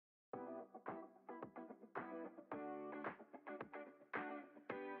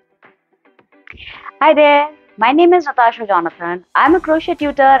Hi there, my name is Natasha Jonathan. I'm a crochet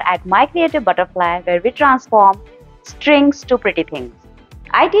tutor at My Creative Butterfly where we transform strings to pretty things.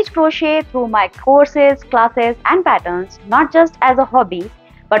 I teach crochet through my courses, classes, and patterns not just as a hobby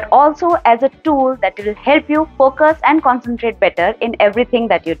but also as a tool that will help you focus and concentrate better in everything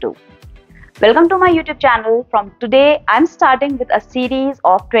that you do. Welcome to my YouTube channel. From today, I'm starting with a series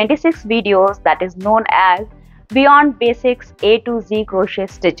of 26 videos that is known as Beyond Basics A to Z Crochet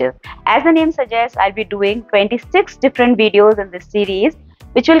Stitches. As the name suggests, I'll be doing 26 different videos in this series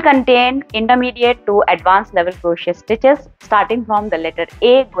which will contain intermediate to advanced level crochet stitches starting from the letter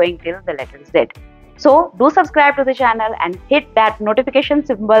A going till the letter Z. So do subscribe to the channel and hit that notification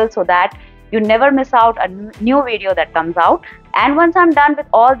symbol so that you never miss out a new video that comes out. And once I'm done with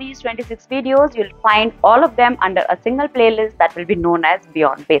all these 26 videos, you'll find all of them under a single playlist that will be known as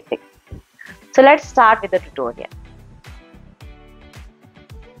Beyond Basics. So let's start with the tutorial.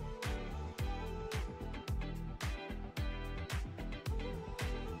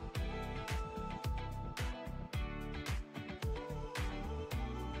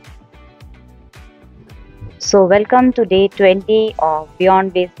 So welcome to day 20 of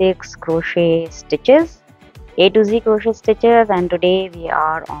Beyond Basics Crochet Stitches, A to Z Crochet Stitches, and today we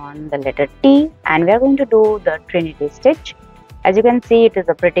are on the letter T and we are going to do the Trinity stitch. As you can see, it is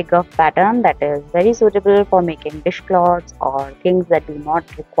a pretty guff pattern that is very suitable for making dishcloths or things that do not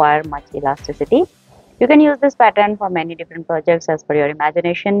require much elasticity. You can use this pattern for many different projects as per your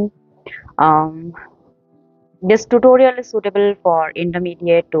imagination. This tutorial is suitable for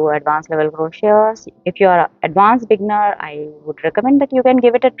intermediate to advanced level crocheters. If you are an advanced beginner, I would recommend that you can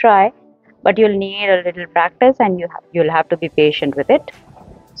give it a try, but you'll need a little practice and you'll have to be patient with it.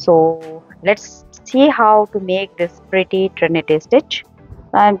 So let's see how to make this pretty Trinity stitch.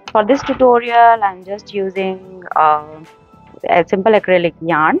 And for this tutorial, I'm just using a simple acrylic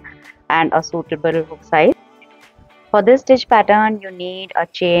yarn and a suitable hook size. For this stitch pattern, you need a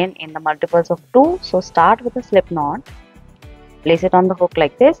chain in the multiples of 2. So start with a slip knot. Place it on the hook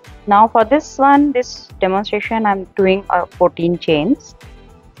like this. Now for this one, this demonstration, I'm doing 14 chains.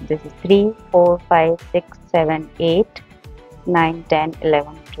 This is 3, 4, 5, 6, 7, 8, 9, 10,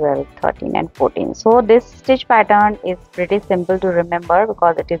 11, 12, 13 and 14. So this stitch pattern is pretty simple to remember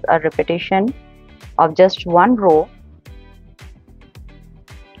because it is a repetition of just one row.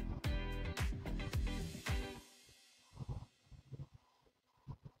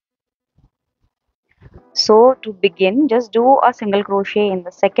 So to begin, just do a single crochet in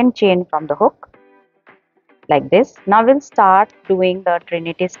the second chain from the hook like this. Now we'll start doing the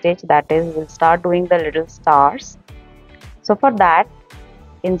Trinity stitch, that is, we'll start doing the little stars. So for that,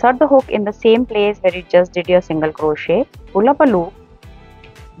 insert the hook in the same place where you just did your single crochet, pull up a loop,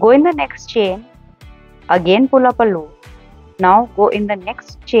 go in the next chain, again pull up a loop. Now go in the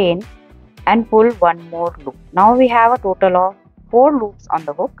next chain and pull one more loop. Now we have a total of 4 loops on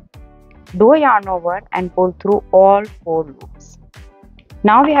the hook. Do a yarn over and pull through all 4 loops.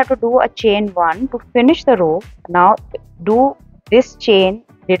 Now we have to do a chain 1 to finish the row. Now do this chain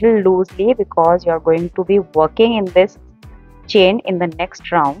little loosely because you are going to be working in this chain in the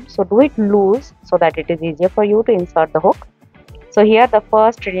next round. So do it loose so that it is easier for you to insert the hook. So here the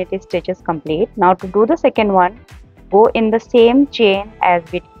first Trinity stitch is complete. Now to do the second one, go in the same chain as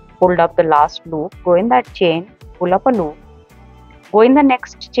we pulled up the last loop. Go in that chain, pull up a loop. Go in the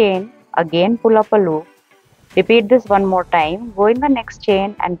next chain, again pull up a loop. Repeat this one more time. Go in the next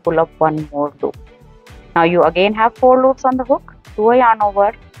chain and pull up one more loop. Now you again have 4 loops on the hook. Do a yarn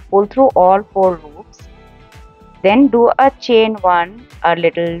over, pull through all 4 loops. Then do a chain 1 a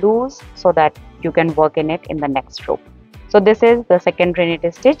little loose so that you can work in it in the next row. So this is the second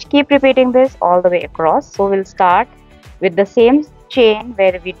Trinity stitch. Keep repeating this all the way across. So we'll start with the same chain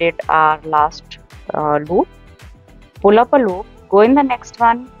where we did our last loop. Pull up a loop, go in the next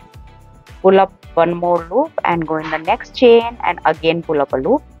one, pull up one more loop and go in the next chain and again pull up a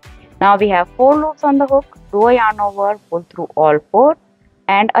loop. Now we have 4 loops on the hook. Do a yarn over, pull through all 4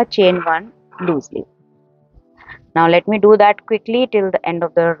 and a chain 1 loosely. Now let me do that quickly till the end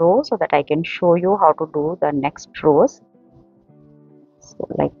of the row so that I can show you how to do the next rows. So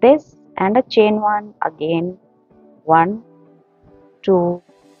like this, and a chain 1, again 1, 2,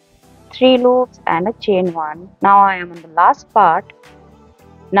 3 loops and a chain 1. Now I am on the last part.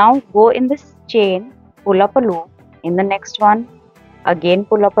 Now go in this chain, pull up a loop, in the next one again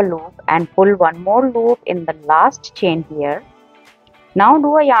pull up a loop and pull one more loop in the last chain here. Now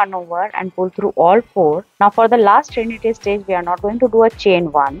do a yarn over and pull through all 4. Now for the last Trinity stitch, we are not going to do a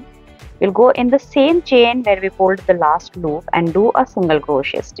chain 1. We'll go in the same chain where we pulled the last loop and do a single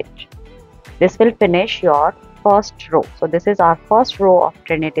crochet stitch. This will finish your first row. So this is our first row of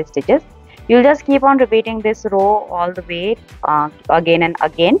Trinity stitches. You'll just keep on repeating this row all the way again and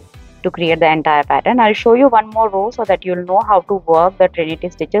again to create the entire pattern. I'll show you one more row so that you'll know how to work the trinity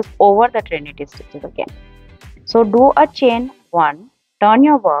stitches over the trinity stitches again. So do a chain 1, turn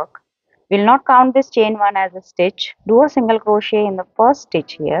your work. We'll not count this chain 1 as a stitch. Do a single crochet in the first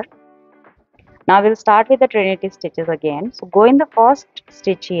stitch here. Now we'll start with the trinity stitches again. So go in the first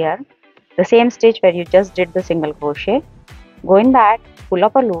stitch here, the same stitch where you just did the single crochet. Go in that, pull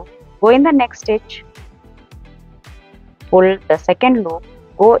up a loop, go in the next stitch, pull the second loop,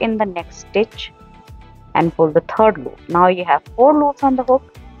 go in the next stitch and pull the third loop. Now you have 4 loops on the hook,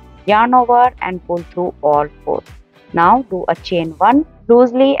 yarn over and pull through all 4. Now do a chain 1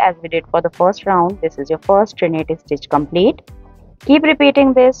 loosely as we did for the first round. This is your first trinity stitch complete. Keep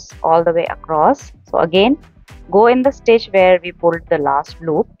repeating this all the way across. So again, go in the stitch where we pulled the last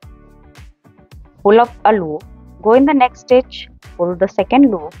loop, pull up a loop, go in the next stitch, pull the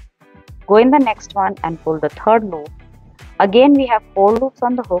second loop, go in the next one and pull the third loop. Again we have 4 loops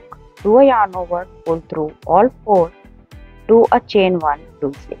on the hook, do a yarn over, pull through all 4, do a chain 1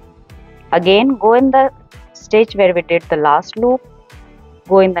 loosely. Again go in the stitch where we did the last loop,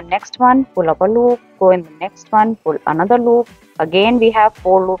 go in the next one, pull up a loop, go in the next one, pull another loop. Again we have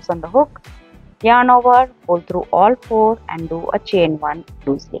 4 loops on the hook, yarn over, pull through all 4 and do a chain 1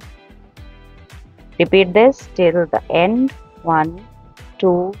 loosely. Repeat this till the end. 1,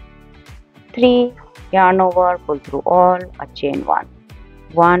 2, 3, yarn over, pull through all, a chain 1.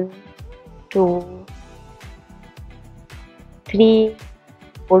 1, 2, 3,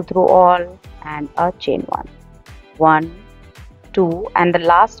 pull through all and a chain 1. 1, 2 and the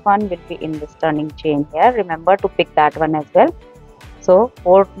last one will be in this turning chain here. Remember to pick that one as well. So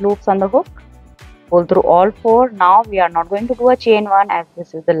 4 loops on the hook, pull through all 4. Now we are not going to do a chain 1 as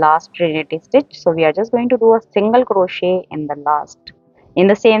this is the last trinity stitch. So we are just going to do a single crochet in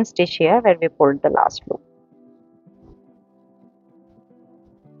the same stitch here where we pulled the last loop.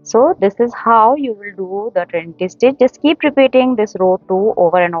 So this is how you will do the trinity stitch. Just keep repeating this row 2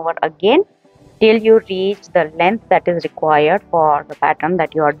 over and over again till you reach the length that is required for the pattern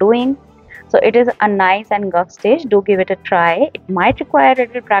that you are doing. So it is a nice and rough stitch. Do give it a try. It might require a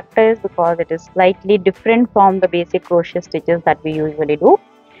little practice because it is slightly different from the basic crochet stitches that we usually do.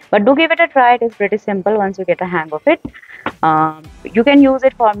 But do give it a try. It is pretty simple once you get a hang of it. You can use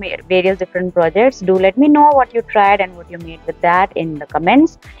it for various different projects. Do let me know what you tried and what you made with that in the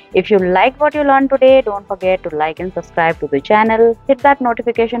comments. If you liked what you learned today, don't forget to like and subscribe to the channel. Hit that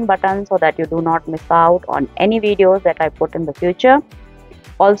notification button so that you do not miss out on any videos that I put in the future.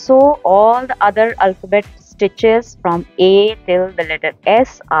 Also, all the other alphabet stitches from A till the letter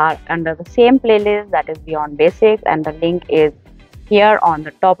S are under the same playlist, that is Beyond Basics, and the link is here on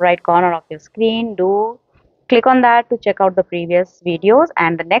the top right corner of your screen. Do click on that to check out the previous videos,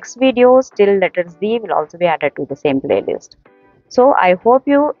 and the next videos till letter Z will also be added to the same playlist. So I hope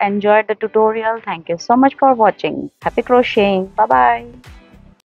you enjoyed the tutorial. Thank you so much for watching. Happy crocheting. Bye bye.